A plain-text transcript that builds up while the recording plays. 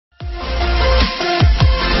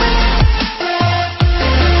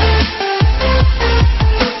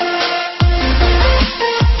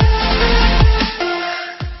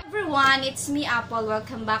all!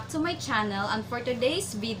 Welcome back to my channel, and for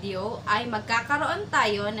today's video ay magkakaroon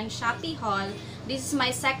tayo ng Shopee haul. This is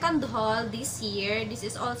my second haul this year. This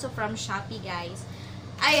is also from Shopee, guys.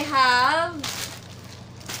 I have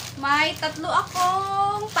may tatlo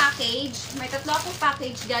akong package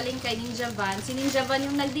galing kay Ninja Van. Si Ninja Van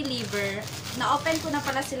yung nag-deliver. Na-open ko na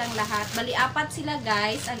pala silang lahat. Bali, 4 sila,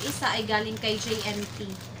 guys. Ang isa ay galing kay JNT.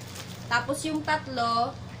 Tapos yung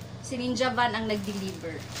tatlo, si Ninja Van ang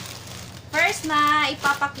nag-deliver. First na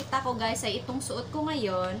ipapakita ko, guys, ay itong suot ko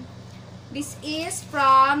ngayon. This is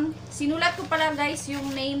from, sinulat ko pala, guys,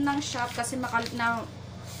 yung name ng shop kasi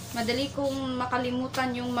madali kong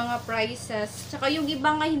makalimutan yung mga prices. Tsaka yung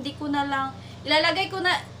iba nga hindi ko na lang, ilalagay ko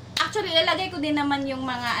din naman yung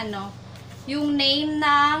mga yung name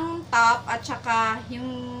ng top at tsaka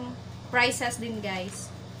yung prices din, guys.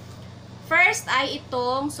 First ay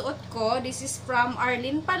itong suot ko. This is from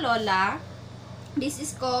Arlene Palola. This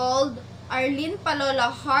is called Arlene Palola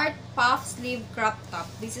Heart Puff Sleeve Crop Top.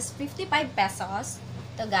 This is 55 pesos.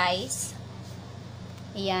 Ito, guys.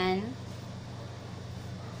 Ayan.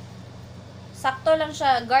 Sakto lang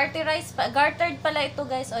siya. Gartered pala ito,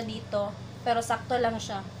 guys, o dito. Pero sakto lang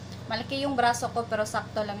siya. Malaki yung braso ko, pero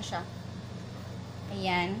sakto lang siya.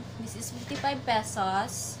 Ayan. This is 55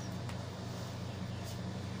 pesos.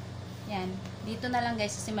 Ayan. Dito na lang,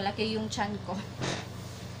 guys, kasi malaki yung chan ko.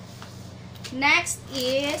 Next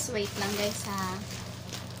is, wait lang, guys, ha.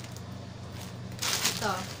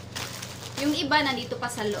 Ito. Yung iba nandito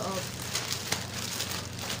pa sa loob.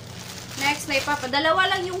 Next,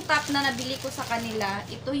 dalawa lang yung top na nabili ko sa kanila.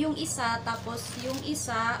 Ito yung isa, tapos yung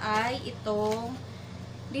isa ay itong,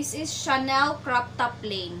 this is Chanel Crop Top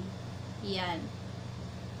Plain. Yan.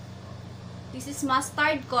 This is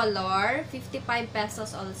mustard color, 55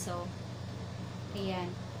 pesos also.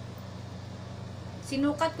 Ayan.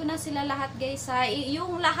 Sinukat ko na sila lahat, guys, ha.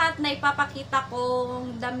 Yung lahat na ipapakita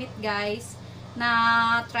kong damit, guys, na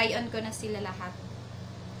try on ko na sila lahat.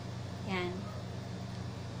 Yan.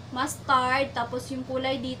 Mustard, tapos yung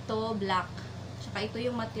kulay dito, black. Tsaka ito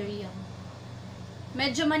yung material.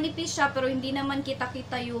 Medyo manipis siya, pero hindi naman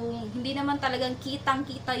kita-kita yung, hindi naman talagang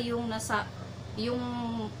kitang-kita yung nasa, yung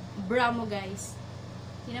bra mo, guys.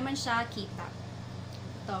 Hindi naman siya kita.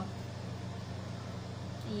 Ito.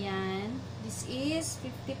 Ayan. This is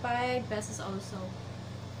 55 pesos also.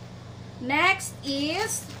 Next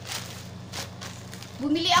is,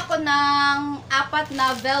 bumili ako ng apat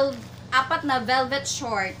na velvet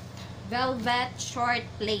short. Velvet short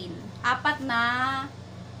plain. 4 na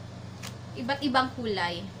iba't ibang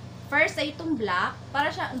kulay. First ay itong black. Para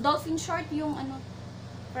siya, dolphin short yung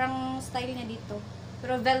parang style niya dito.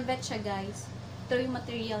 Pero velvet siya, guys. Ito yung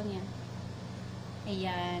material niya.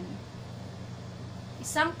 Ayan.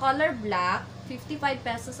 Isang color black, 55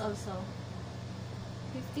 pesos also.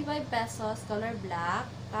 55 pesos, color black.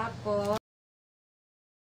 Tapos,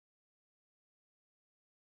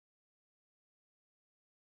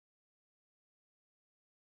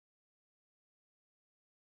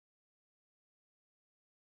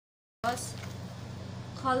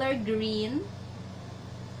 color green.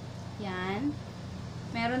 Yan.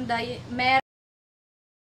 Meron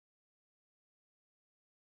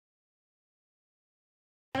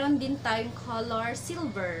din tayong color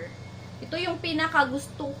silver. Ito yung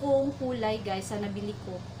pinakagusto kong kulay, guys, sa nabili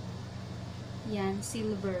ko. Yan,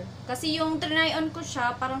 silver. Kasi yung try on ko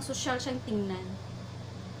siya, parang social siyang tingnan.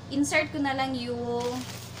 Insert ko na lang yung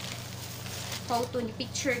photo,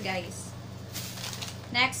 picture, guys.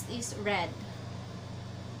 Next is red.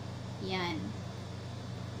 Yan.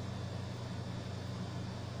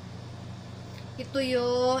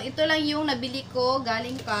 Ito lang yung nabili ko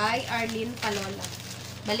galing kay Arlene Palola.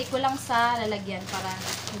 Balik ko lang sa lalagyan para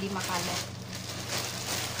hindi makalat.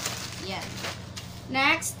 Yan.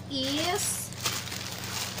 Next is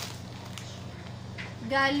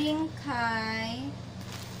galing kay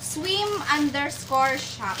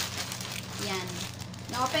swim_shop. Yan.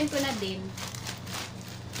 Na-open ko na din.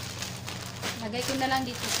 Lagay ko na lang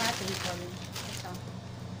dito sa table. Ito.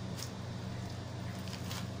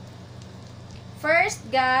 First,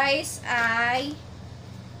 guys, ay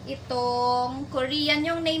itong Korean,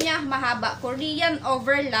 yung name niya mahaba, Korean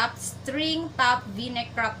Overlap String Top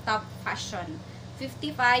V-neck Crop Top Fashion,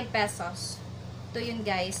 55 pesos. Ito yun,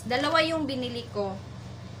 guys. Dalawa yung binili ko.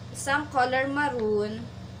 Isang color maroon.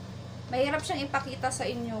 Mahirap siyang ipakita sa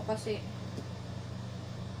inyo kasi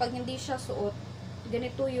pag hindi siya suot,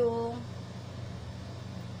 ganito yung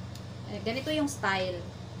style.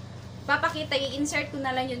 Papakita, i-insert ko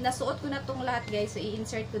na lang yun. Nasuot ko na tong lahat, guys, so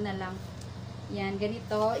i-insert ko na lang. Yan,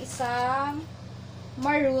 ganito. Isang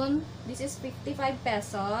maroon. This is 55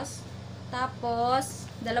 pesos. Tapos,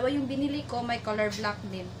 Dalawa yung binili ko, may color black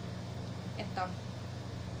din. Ito.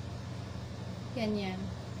 Ganyan.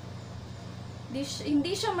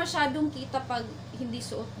 Hindi siya masyadong kita pag hindi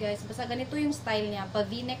suot, guys. Basta ganito yung style niya. Pa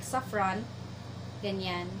V-neck sa front.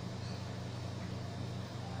 Ganyan.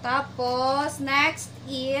 Tapos, next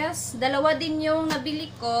is, dalawa din yung nabili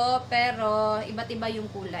ko, pero iba't iba yung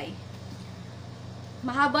kulay.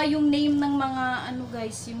 Mahaba yung name ng mga, ano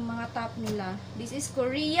guys, yung mga top nila. This is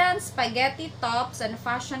Korean Spaghetti Tops and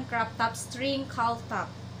Fashion Crop Top String Calf Top.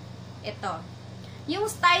 Ito. Yung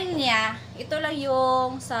style niya, ito lang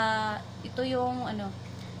yung ito yung,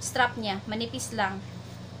 strap niya. Manipis lang.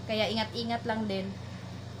 Kaya ingat-ingat lang din.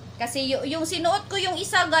 Kasi yung sinuot ko yung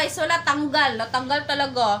isa, guys, wala tanggal. Natanggal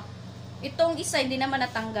talaga. Itong isa, hindi naman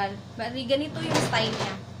natanggal. Bali, ganito yung style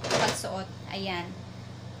niya. Pagsuot. Ayan.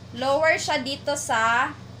 Lower siya dito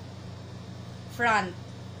sa front.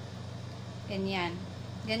 Ganyan.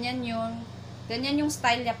 Ganyan yung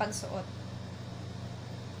style niya pagsuot.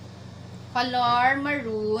 Color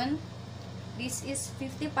maroon. This is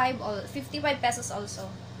 55 pesos also.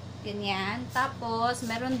 Ganyan. Tapos,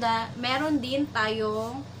 meron din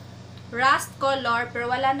tayong rust color,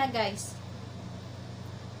 pero wala na, guys.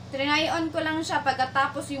 Trinay-on ko lang siya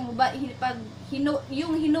pagkatapos yung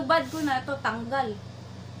hinubad ko na to tanggal.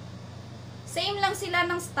 Same lang sila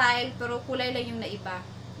ng style, pero kulay lang yung naiba.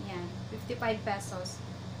 Yan, 55 pesos.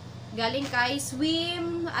 Galing kay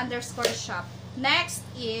swim_shop. Next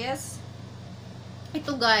is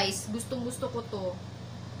ito, guys, gustong-gusto ko to.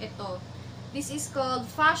 Ito. This is called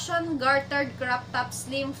Fashion Gartered Crop Top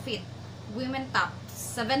Slim Fit Women Top.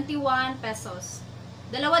 71 pesos.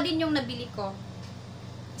 Dalawa din yung nabili ko.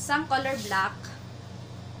 Isang color black.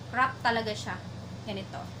 Crop talaga siya.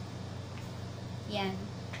 Ganito. Yan.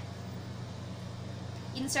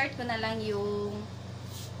 Insert ko na lang yung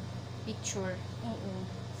picture.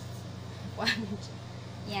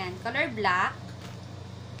 Yan. Color black.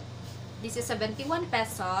 This is 71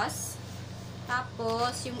 pesos.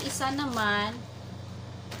 Tapos, yung isa naman,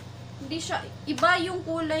 hindi siya, iba yung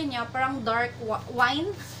kulay niya, parang dark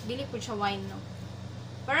wine. Dili po siya wine, no?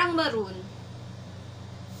 Parang maroon.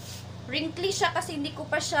 Wrinkly siya kasi hindi ko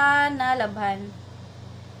pa siya nalabhan.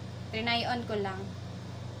 Trinay-on ko lang.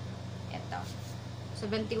 Ito.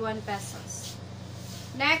 71 pesos.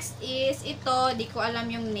 Next is, ito, di ko alam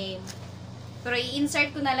yung name. Pero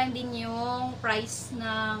i-insert ko na lang din yung price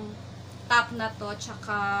ng top na to,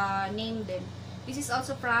 tsaka name din. This is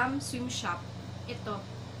also from Swim Shop. Ito.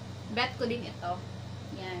 Bet ko din ito.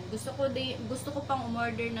 Yan. Gusto ko pang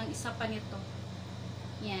umorder ng isa pa nito.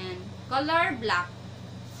 Yan. Color black.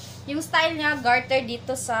 Yung style niya, garter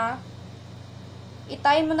dito sa,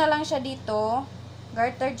 itain mo na lang siya dito.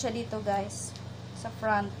 Gartered siya dito, guys. Sa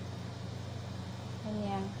front.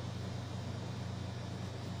 Ganyan.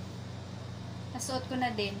 Nasuot ko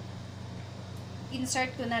na din.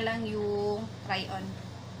 Insert ko na lang yung try-on.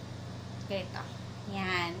 Ganito.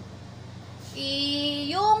 Yan.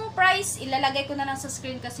 Yung price, ilalagay ko na lang sa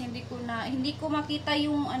screen kasi hindi ko makita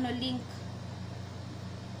yung link.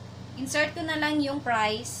 Insert ko na lang yung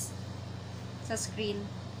price sa screen.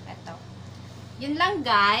 Ito. Yun lang,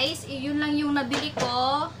 guys. Yun lang yung nabili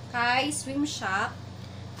ko kay Swim Shop.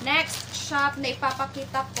 Next shop na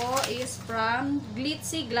ipapakita ko is from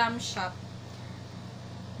Glitzyglamshop.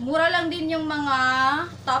 Mura lang din yung mga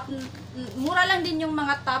top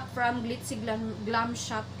from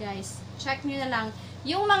Glitzyglamshop, guys. Check nyo na lang.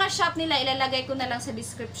 Yung mga shop nila, ilalagay ko na lang sa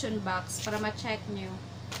description box para ma-check nyo.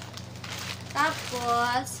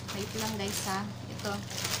 Tapos, wait lang, guys, ha. Ito.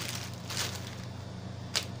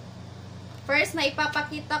 First na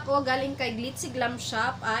ipapakita ko galing kay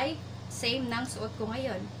Glitzyglamshop ay same ng suot ko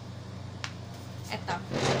ngayon. Ito.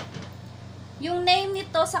 Yung name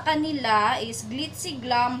nito sa kanila is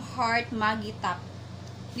Glitzyglam Heart Maggie Top.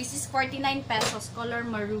 This is 49 pesos, color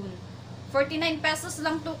maroon. 49 pesos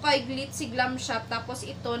lang to kay Glitzyglamshop. Tapos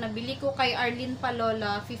ito, nabili ko kay Arlene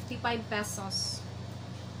Palola, 55 pesos.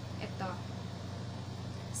 Ito.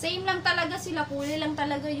 Same lang talaga sila, kulay lang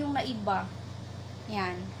talaga yung naiba.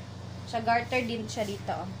 Yan. Siya garter din siya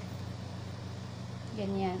dito.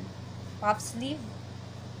 Ganyan. Puff sleeve.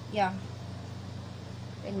 Yeah.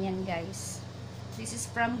 Ganyan, guys. This is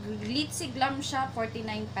from Glitzyglamshop,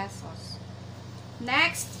 49 pesos.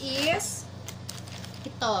 Next is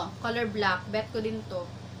ito, color black. Bet ko din to.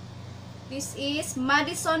 This is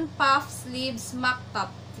Madison Puff Sleeves Smack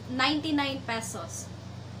Top, 99 pesos.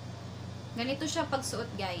 Ganito siya pagsuot,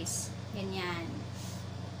 guys. Ganyan.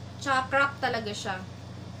 Tsaka crop talaga siya.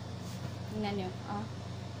 Tingnan nyo. Oh.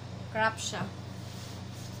 Crop siya.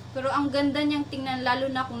 Pero ang ganda niyang tingnan, lalo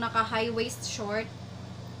na kung naka high waist short.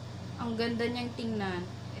 Ang ganda niyang tingnan.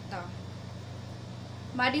 Ito.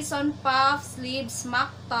 Madison Puff Sleeve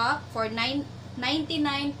Smock Top for 99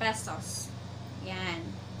 pesos. Yan.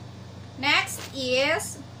 Next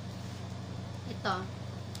is ito.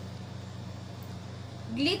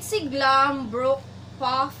 Glitzyglamshop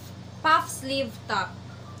Puff Sleeve Top.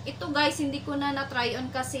 Ito guys, hindi ko na na-try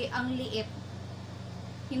on kasi ang liit.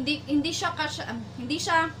 Hindi siya kasya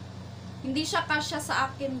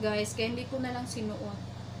sa akin guys, kaya hindi ko na lang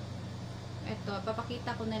sinuot. Ito,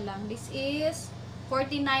 papakita ko na lang. This is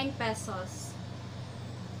 49 pesos.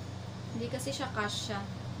 Hindi kasi siya kasya.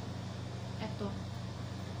 Ito.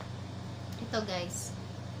 Ito guys.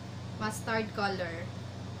 Mustard color.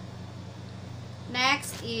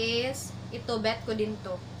 Next is, ito, bet ko din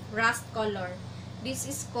to. Rust color. This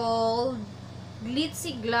is called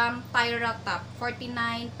Glitzyglam Tyra Top.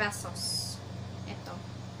 49 pesos. Ito.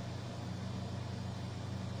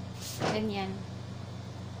 Ganyan.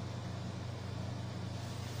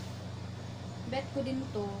 Bet ko din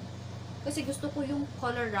to. Kasi gusto ko yung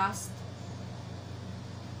color rust.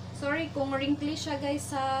 Sorry kung wrinkly siya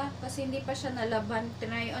guys ha. Kasi hindi pa siya nalaban.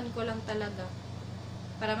 Try on ko lang talaga.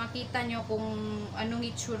 Para makita nyo kung anong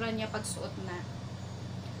itsura niya pag suot na.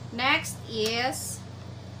 Next is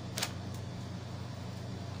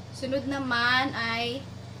sunod naman ay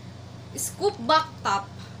scoop back top.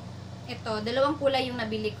 Ito, dalawang kulay yung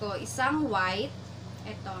nabili ko. Isang white.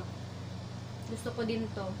 Ito. Gusto ko din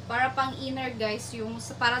to. Para pang inner guys, yung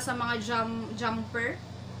para sa mga jumper.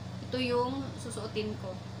 Ito yung susuotin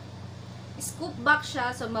ko. Scoop back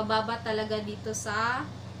siya, so mababa talaga dito sa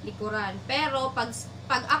likuran. Pero pag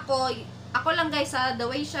ako lang guys ha, the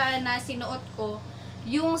way siya na sinuot ko,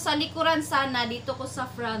 yung sa likuran sana dito ko sa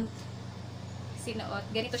front sinuot.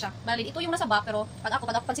 Ganito siya. Bali, ito yung nasa back, pero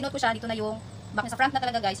pag sinuot ko siya, dito na yung back niya. Sa front na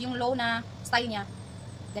talaga guys, yung low na style niya.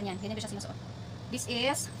 Ganyan ko siya sinusuot. This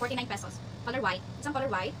is 49 pesos. Color white. Isang color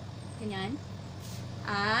white. Ganyan.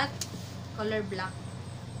 At color black.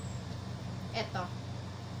 Ito.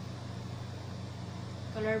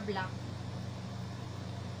 Color black.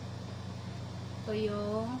 Ito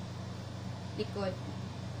yung likod.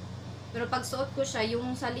 Pero pag suot ko siya,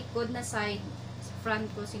 yung sa likod na side, sa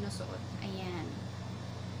front ko sinusuot. Ayan.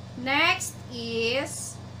 Next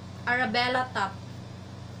is Arabella top.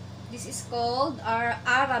 This is called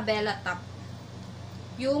Arabella top.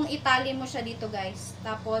 Yung itali mo siya dito guys.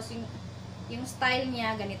 Tapos yung style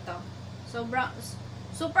niya ganito. So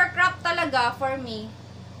super crop talaga for me.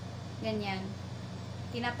 Ganyan.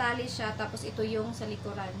 Tinatali siya tapos ito yung sa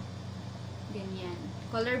likuran. Ganyan.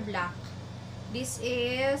 Color black. This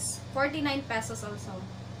is 49 pesos also.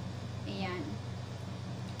 Ayan.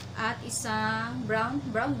 At isang brown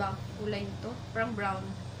ba? Kulay nito. Brown.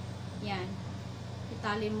 Yan.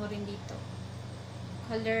 Itali mo rin dito.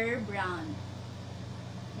 Color brown.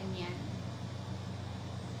 Ganyan.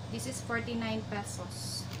 This is 49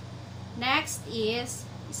 pesos. Next is,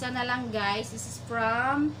 isa na lang guys. This is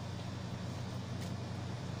from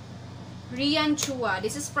Rian Chua.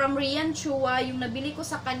 This is from Rian Chua. Yung nabili ko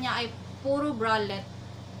sa kanya ay puro bralette.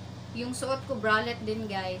 Yung suot ko bralette din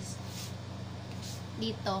guys.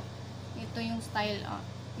 Dito. Ito yung style,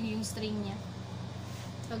 yung string niya.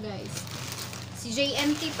 So guys, si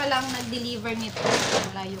JNT pa lang nag-deliver nito.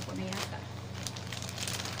 Malayo ko na yata.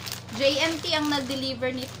 JNT ang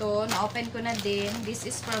nag-deliver nito. Na-open ko na din. This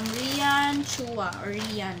is from Rian Chua or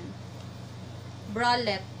Rian.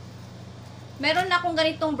 Bralette. Meron na akong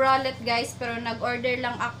ganitong bralette guys, pero nag-order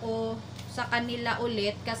lang ako sa kanila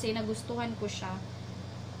ulit kasi nagustuhan ko siya.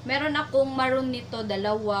 Meron akong maroon nito,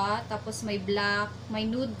 dalawa. Tapos may black, may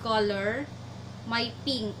nude color, may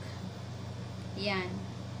pink. Yan.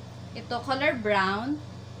 Ito, color brown.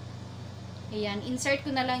 Ayan. Insert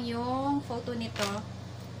ko na lang yung photo nito.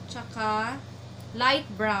 Tsaka, light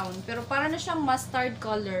brown. Pero para na siyang mustard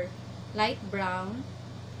color. Light brown.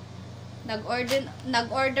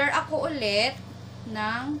 Nag-order ako ulit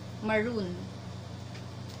ng maroon.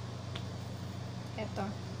 Ito.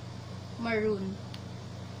 Maroon.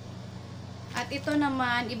 At ito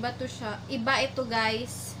naman, iba ito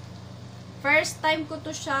guys. First time ko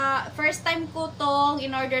tong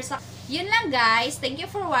in-order sa... Yun lang guys. Thank you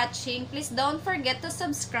for watching. Please don't forget to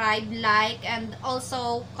subscribe, like, and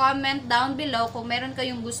also comment down below kung meron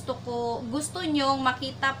kayong gusto nyong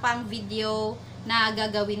makita pang video na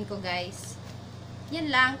gagawin ko guys. Yun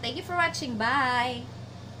lang. Thank you for watching. Bye!